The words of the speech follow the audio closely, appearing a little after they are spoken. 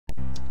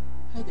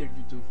Hi there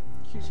YouTube,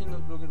 here's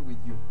Xenode Blogger with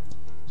you.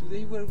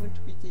 Today we are going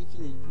to be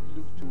taking a quick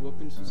look to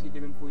OpenSUSE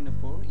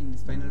 11.4 in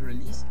its final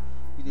release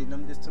with the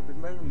Gnome Desktop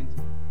Environment.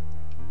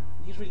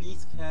 This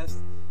release has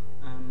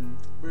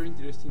very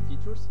interesting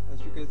features.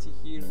 As you can see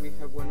here, we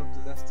have one of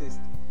the latest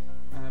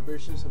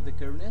versions of the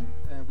kernel,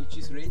 which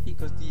is great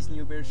because this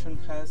new version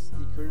has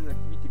the kernel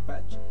activity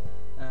patch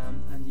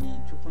and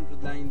the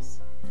 200 lines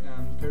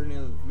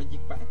kernel magic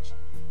patch,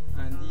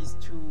 and these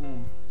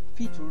two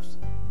features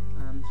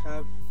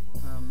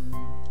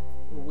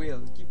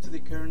give to the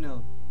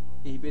kernel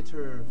a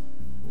better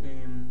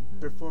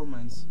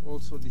performance.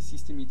 Also the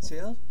system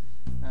itself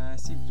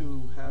seems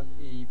to have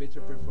a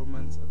better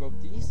performance about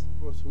this.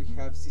 Also we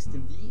have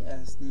systemd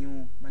as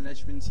new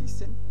management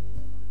system,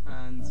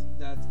 and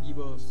that gives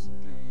us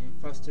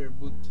faster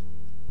boot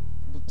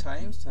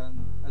times and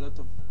a lot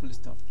of cool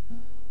stuff.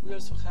 We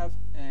also have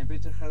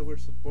better hardware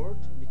support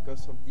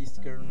because of this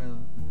kernel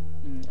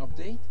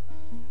update,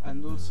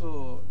 and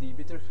also the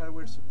better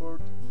hardware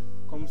support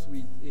comes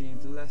with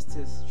the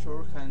latest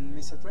shorthand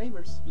Mesa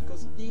drivers.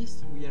 Because of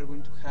this, we are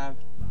going to have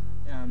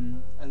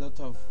a lot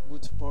of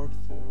good support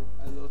for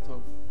a lot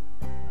of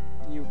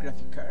new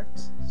graphic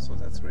cards, so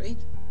that's great.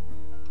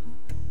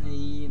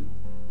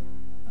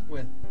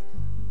 Well,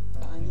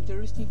 an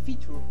interesting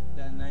feature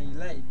that I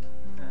like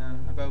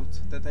about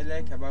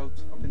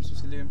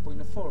OpenSUSE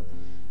 11.4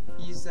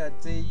 is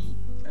that they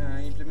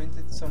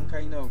implemented some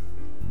kind of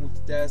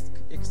multitask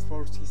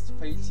export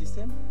file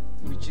system,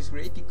 which is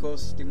great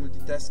because the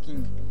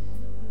multitasking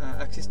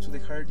access to the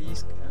hard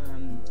disk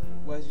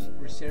was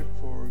reserved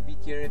for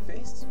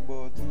BTRFS,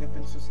 but in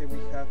OpenSUSE we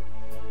have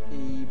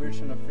a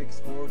version of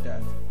export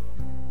that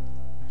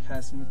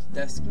has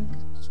multitasking,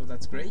 so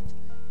that's great.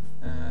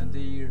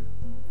 They're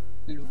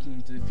looking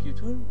into the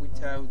future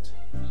without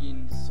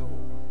being so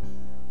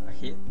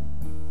ahead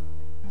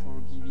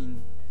for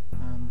giving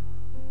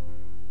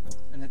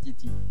an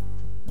adjective.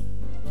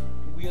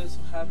 We also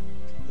have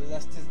the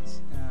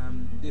latest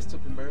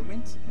desktop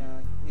environment,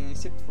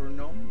 except for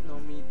Gnome.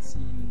 Gnome is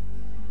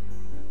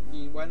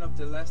in one of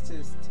the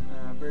latest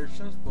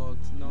versions, but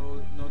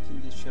not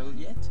in the shell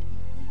yet,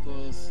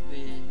 because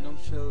the Gnome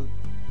shell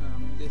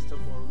desktop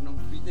or Gnome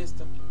 3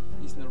 desktop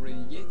is not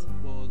ready yet.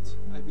 But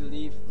I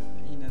believe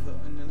in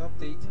an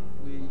update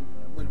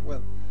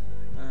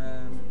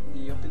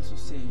the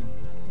OpenSUSE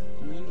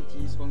community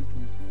is going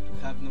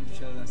to have Gnome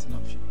shell as an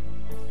option.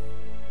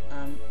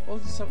 All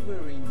the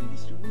software in the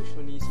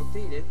distribution is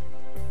updated.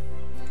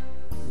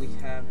 We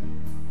have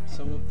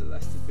some of the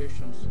latest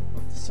versions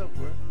of the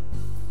software,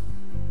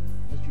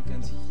 as you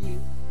can see here,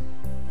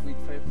 with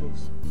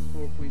Firefox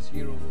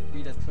 4.0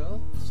 beta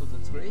 12, so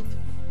that's great,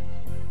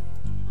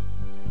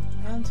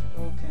 and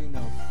all kind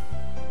of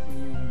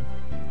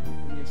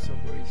new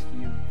software is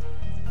here.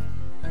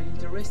 An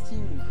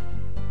interesting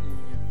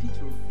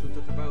feature to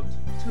talk about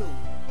too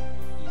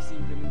is the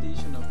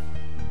implementation of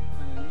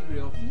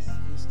LibreOffice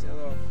instead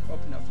of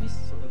OpenOffice,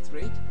 so that's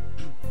great.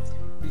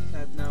 We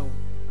have now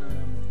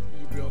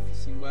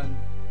LibreOffice in one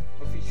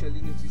official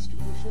Linux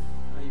distribution.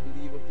 I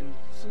believe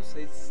OpenSUSE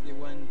is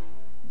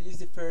this is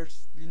the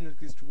first Linux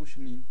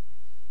distribution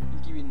in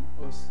giving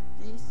us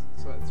this,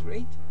 so that's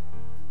great.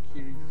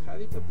 Here you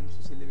have it,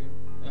 OpenSUSE 11,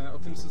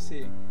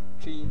 OpenSUSE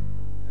 3,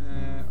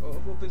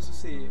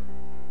 OpenSUSE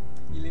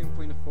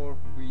 11.4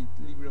 with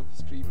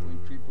LibreOffice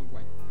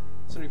 3.3.1.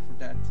 Sorry for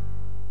that,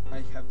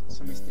 I have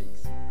some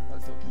mistakes while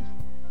talking.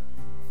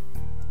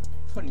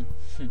 Funny.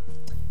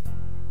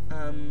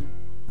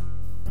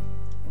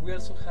 We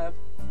also have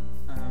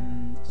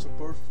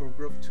support for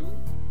Grok 2,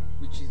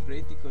 which is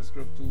great because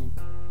Grok 2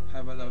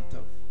 have a lot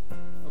of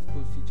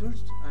cool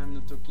features. I'm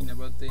not talking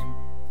about them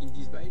in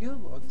this video,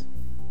 but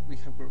we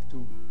have Grok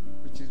 2,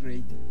 which is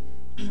great.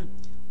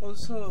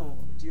 Also,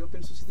 the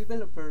OpenSUSE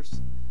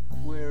developers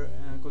were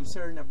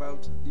concerned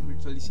about the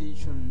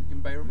virtualization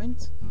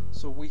environment,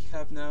 so we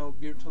have now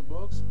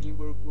VirtualBox,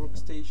 Beamwork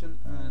Workstation,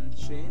 and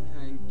Xen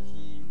and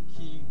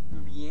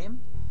KeyVM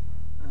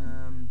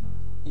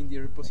in the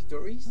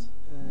repositories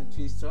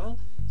to install,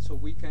 so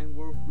we can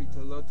work with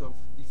a lot of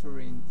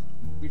different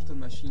virtual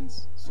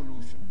machines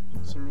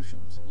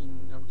solutions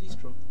in our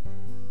distro.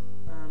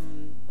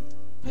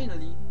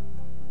 Finally,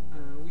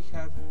 we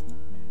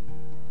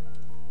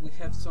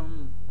have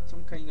some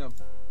kind of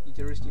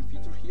interesting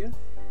feature here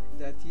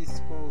that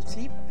is called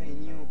Zip, a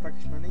new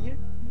package manager.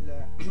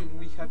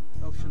 We have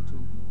the option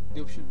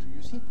to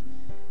use it.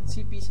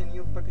 Zip is a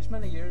new package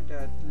manager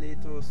that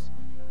let us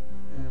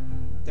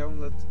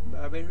download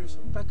various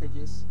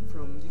packages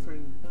from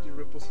different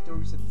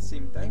repositories at the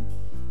same time,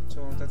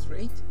 so that's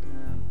great.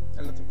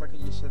 A lot of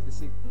packages at the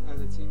same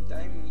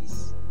time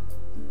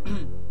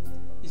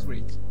is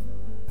great.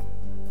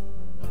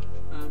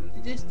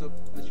 The desktop,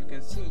 as you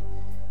can see,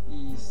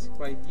 is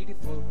quite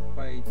beautiful,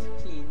 quite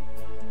clean.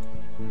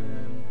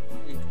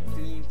 A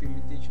clean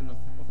implementation of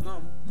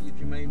Gnome. It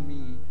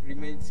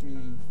reminds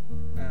me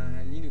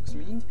Linux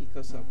Mint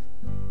because of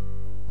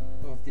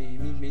the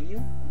Mint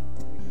menu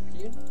we have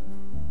here,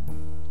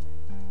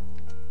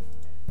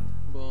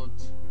 but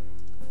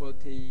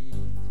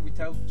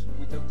without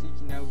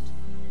taking out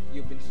the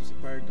OpenSUSE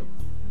part of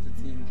the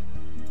thing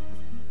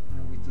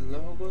with the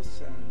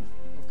logos and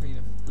all kind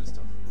of cool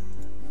stuff.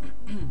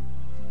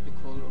 The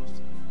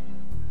colors,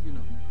 you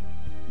know.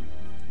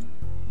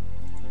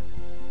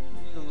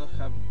 We do not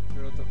have a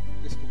lot of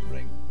desktop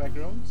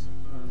backgrounds.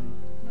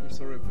 We're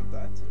sorry for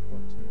that,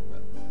 but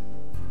well,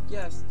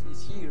 just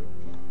is here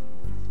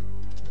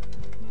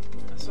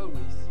as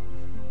always,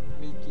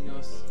 making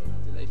us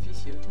the life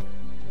easier.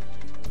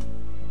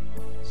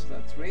 So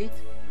that's great.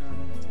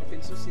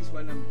 OpenSUSE is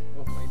one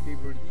of my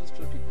favorite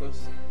distros because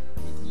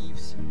it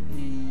gives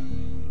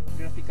a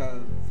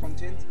graphical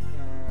content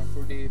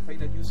for the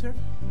final user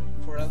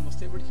for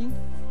almost everything.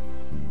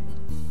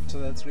 So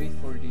that's great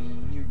for the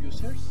new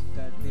users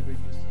that never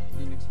used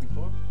Linux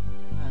before.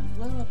 And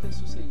well,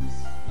 OpenSUSE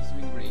is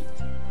doing great.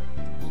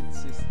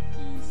 It's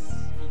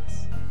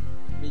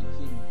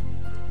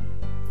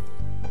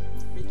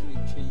making a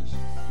change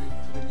to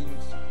the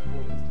Linux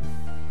world.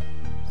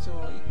 So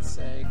it's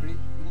a great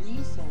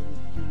release, and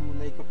if you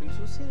like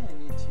OpenSUSE and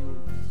it's your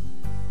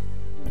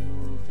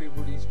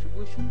favorite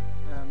distribution,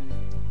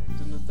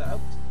 do not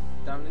doubt,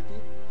 download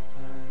it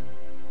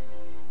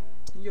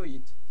and enjoy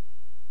it.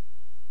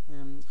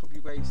 Hope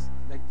you guys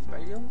like this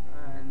video,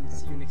 and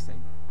see you next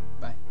time.